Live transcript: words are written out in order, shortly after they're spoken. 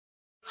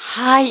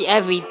Hi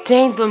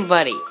everything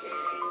buddy.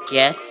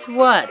 Guess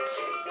what?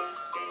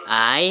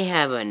 I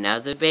have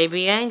another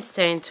baby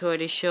Einstein toy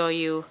to show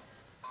you.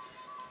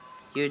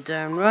 You're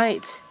darn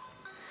right.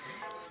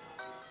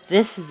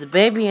 This is the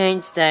baby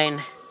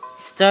Einstein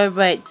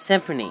Starbright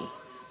Symphony.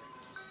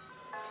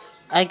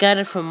 I got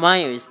it from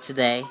Myers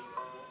today.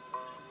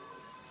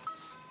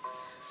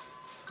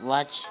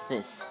 Watch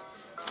this.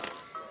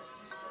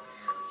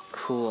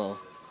 Cool.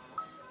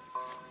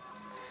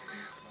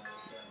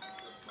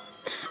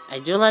 I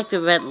do like the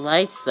red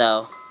lights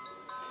though.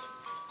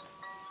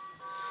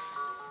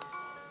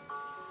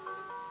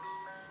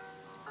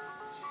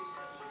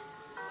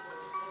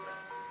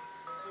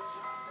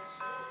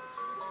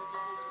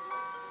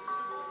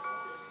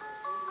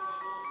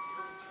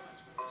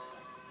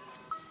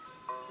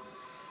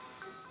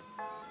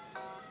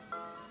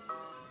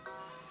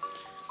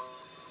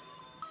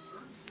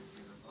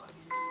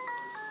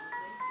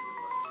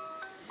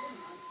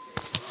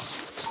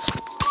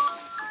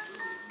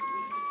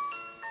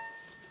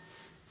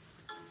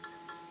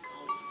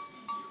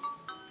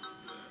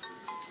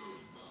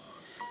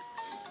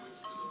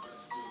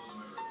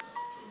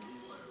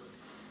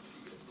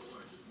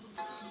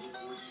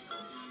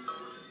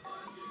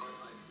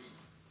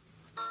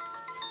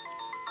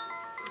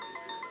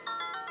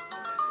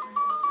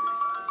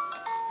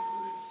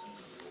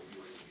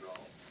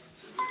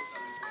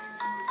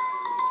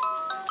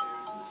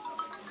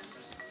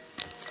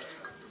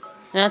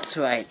 That's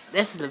right,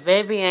 this is the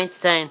baby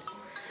Einstein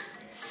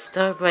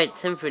Starbright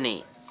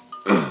Symphony.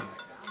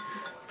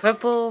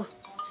 Purple,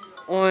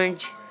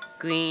 orange,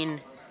 green,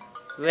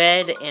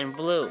 red, and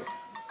blue.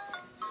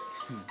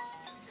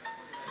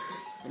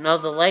 And all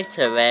the lights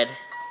are red,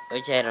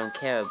 which I don't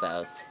care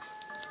about.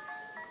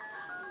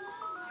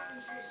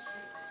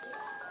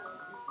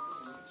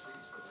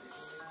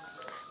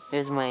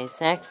 Here's my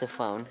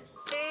saxophone.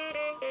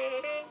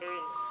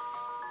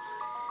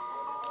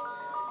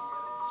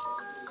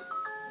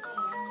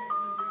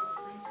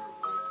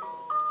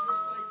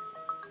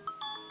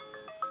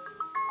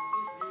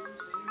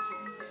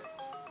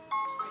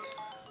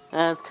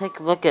 Take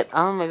a look at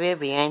all my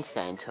baby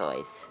Einstein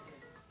toys.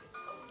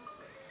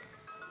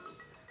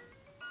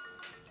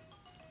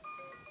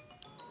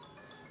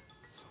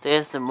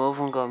 There's the Move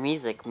and Go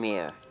music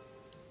mirror.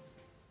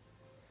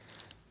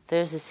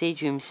 There's the Sea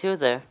Dream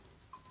Soother.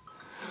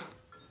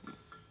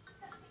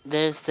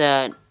 There's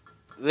the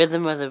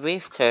Rhythm of the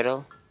Reef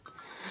Turtle.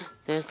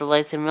 There's the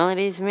Lights and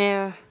Melodies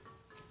mirror.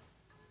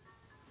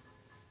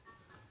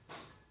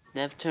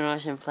 Neptune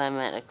Ocean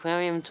Planet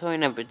Aquarium toy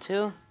number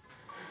 2.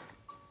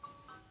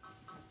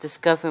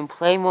 Discovering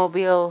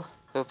Playmobil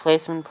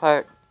replacement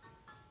part.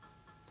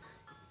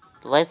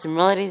 The Lights and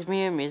Melodies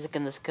mirror, Music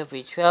and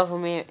Discovery Travel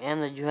mirror,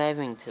 and the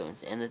Driving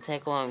Tunes, and the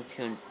Take Along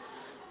Tunes.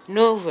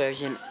 New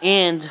version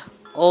and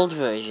old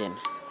version.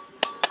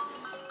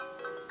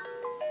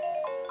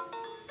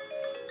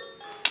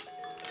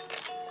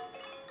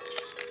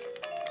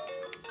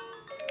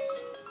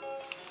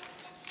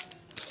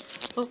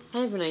 Oh, I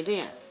have an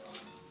idea.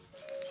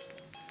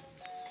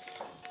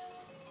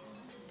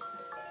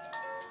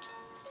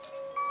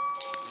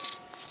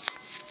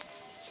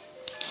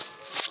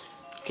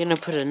 Gonna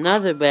put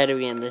another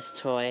battery in this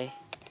toy.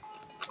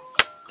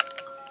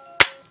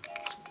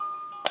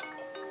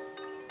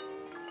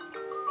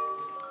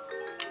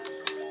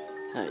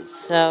 Alright,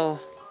 so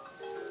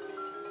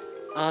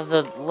all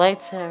the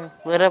lights are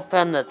lit up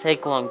on the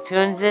Take Along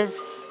Tunes is.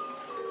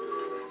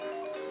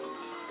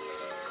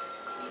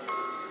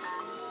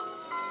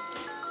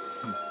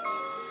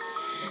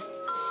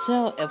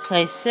 So it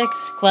plays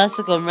 6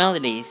 classical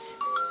melodies.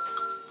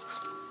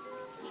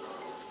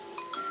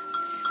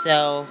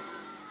 So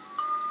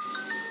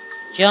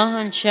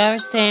Johann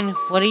Sharstein,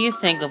 what do you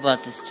think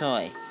about this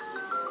toy?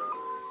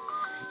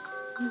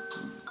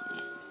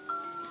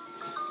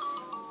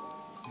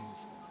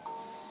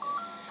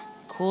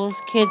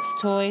 Cool's Kids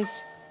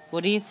Toys,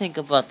 what do you think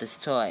about this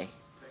toy?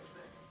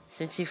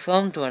 Since you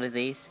filmed one of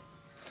these.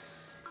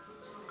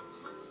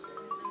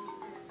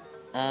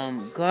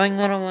 Growing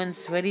Little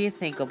Ones, what do you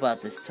think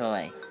about this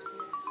toy?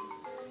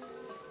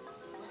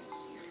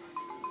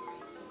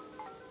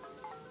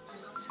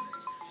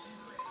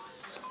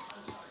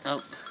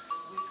 Oh.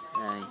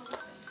 Sorry.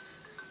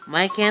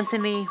 Mike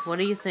Anthony, what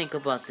do you think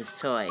about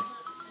this toy?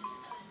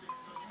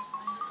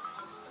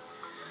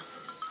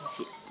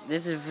 See,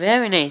 this is a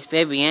very nice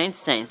baby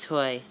Einstein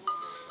toy.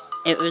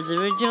 It was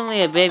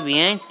originally a baby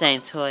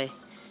Einstein toy,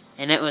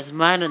 and it was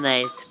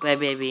modernized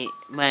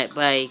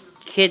by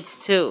kids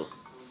too.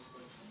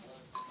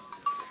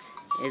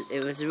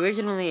 It was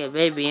originally a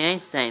baby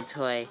Einstein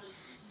toy,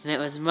 and it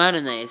was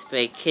modernized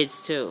by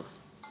kids too.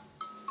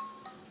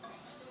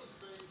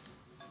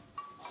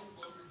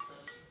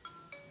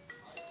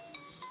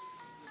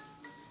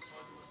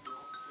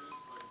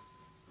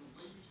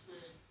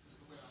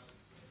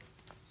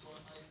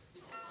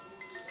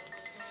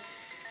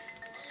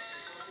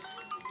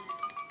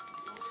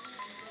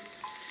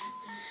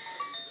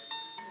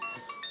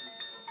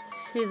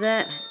 See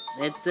that?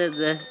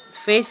 The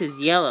face is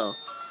yellow,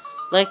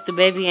 like the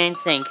baby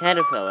Einstein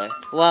caterpillar.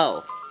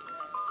 Whoa.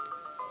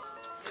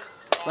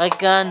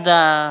 Like on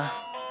the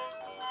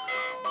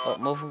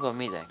Move and Go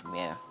Music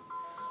mirror.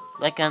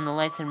 Like on the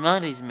Lights and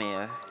Melodies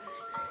mirror.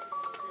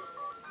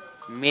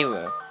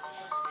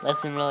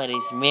 Lights and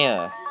Melodies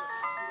mirror.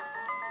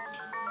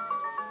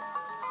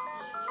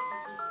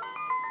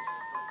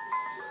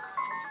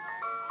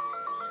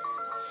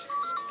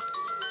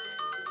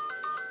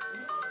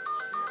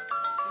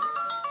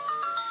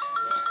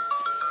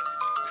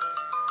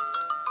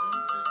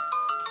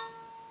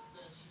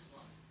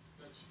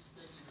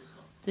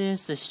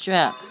 There's the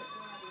strap.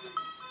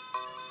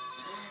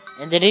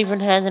 And it even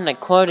has an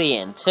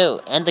accordion, too.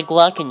 And the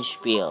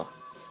glockenspiel.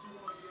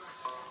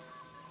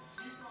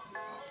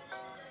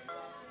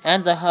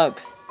 And the harp,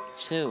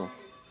 too.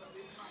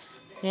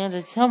 And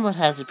its helmet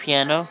has a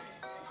piano.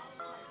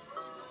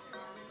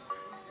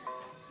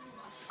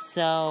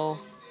 So,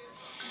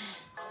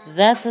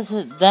 that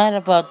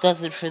about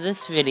does it for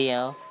this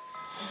video.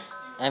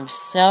 I'm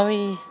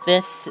sorry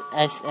this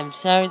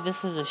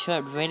was a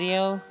short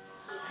video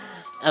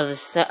of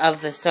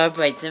the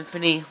Starbright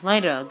Symphony.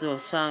 Later I'll do a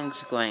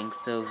songs going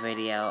through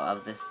video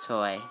of this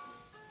toy.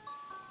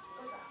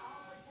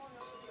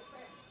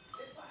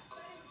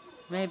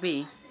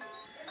 Maybe.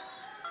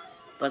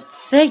 But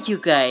thank you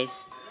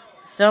guys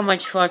so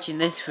much for watching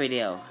this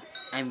video.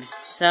 I'm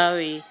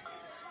sorry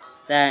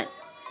I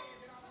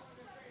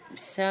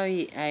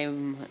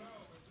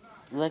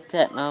looked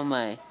at all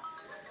my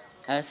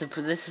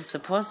this was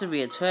supposed to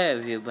be a toy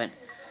review, but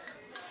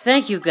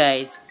thank you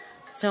guys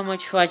so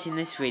much for watching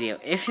this video.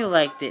 If you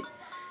liked it,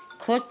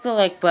 click the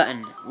like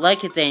button,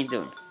 like it ain't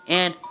doing,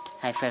 and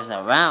high fives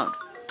around.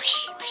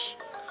 Psh, psh.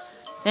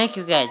 Thank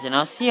you guys, and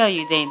I'll see all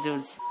you Dane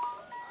Dudes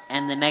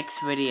in the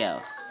next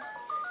video.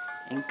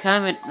 And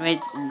comment,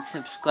 rate, and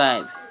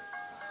subscribe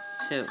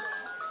too.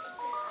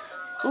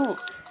 Ooh,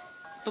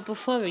 but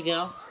before we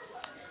go,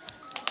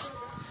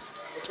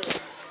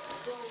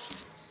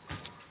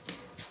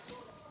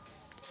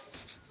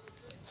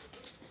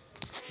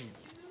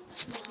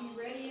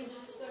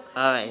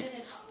 alright,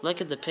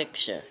 look at the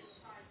picture.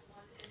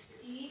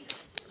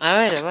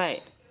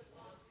 Alright.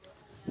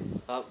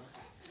 Oh.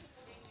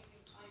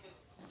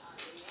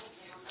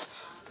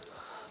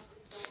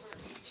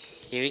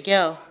 Here we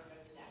go.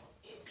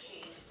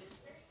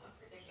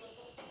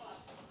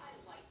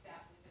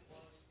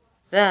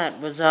 That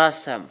was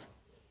awesome.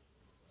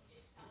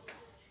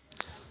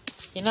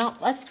 You know,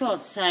 let's go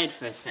outside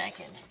for a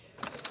second.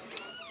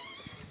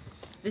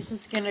 This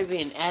is gonna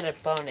be an added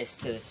bonus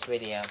to this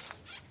video.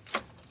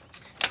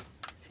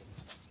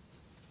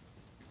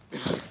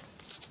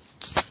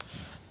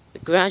 The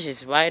garage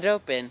is wide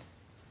open.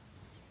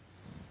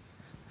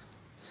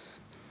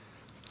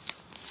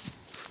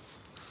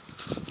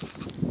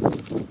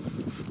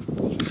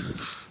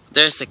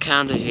 There's the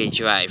counter you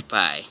drive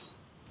by.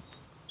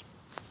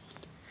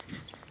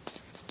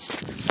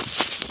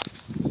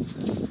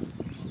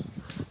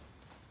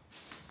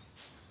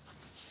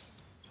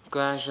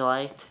 Garage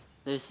light.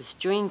 There's a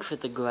string for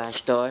the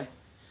garage door.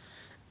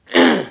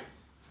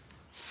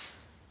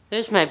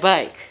 There's my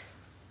bike.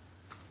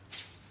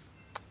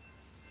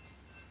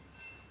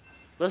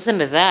 Listen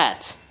to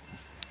that.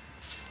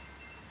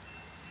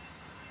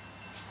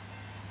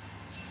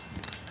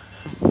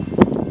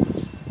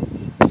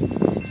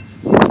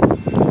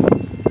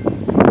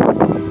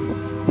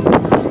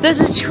 There's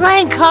a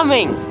train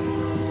coming!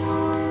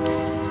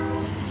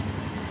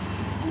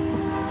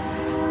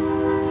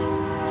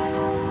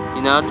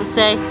 You know what to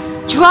say?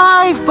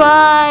 Drive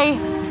by!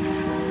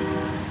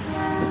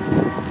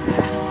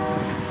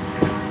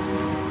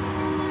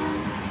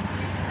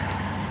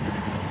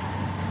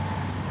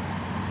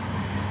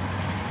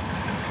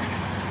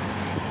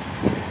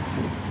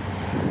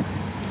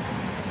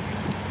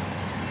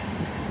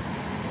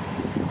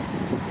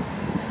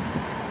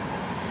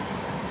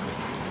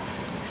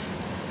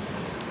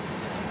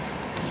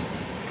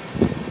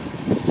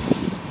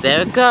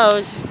 There it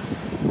goes.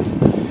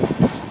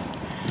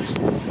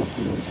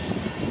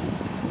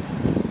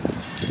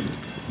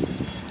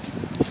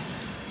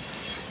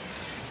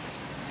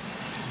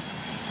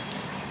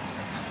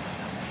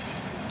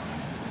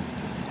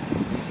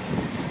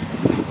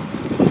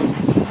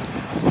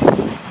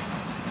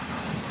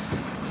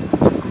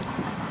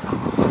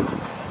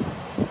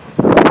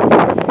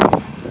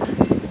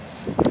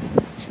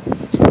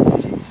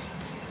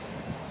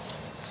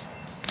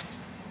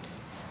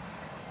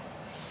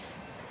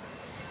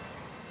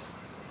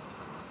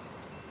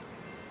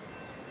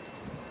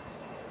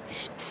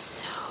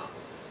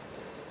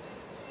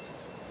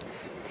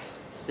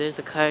 There's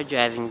a car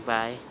driving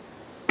by.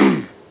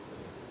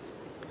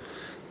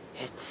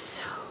 It's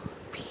so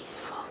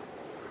peaceful.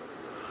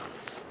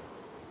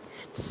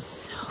 It's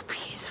so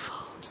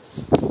peaceful.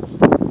 It's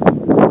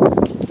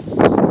so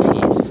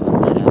peaceful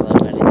that I'll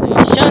already do a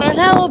shout out,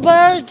 hello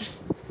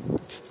birds!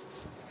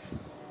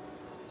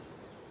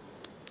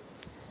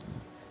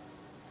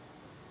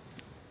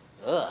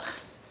 Ugh.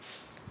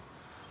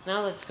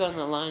 Now let's go in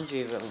the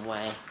laundry room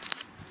way.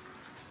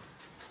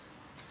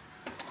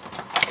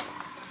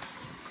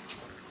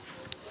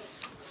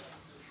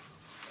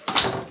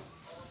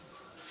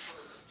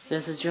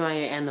 There's the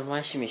dryer and the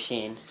washing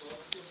machine.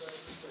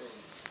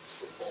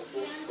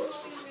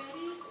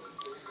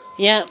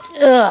 Yeah.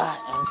 Ugh.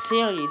 I'll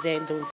see how you then don't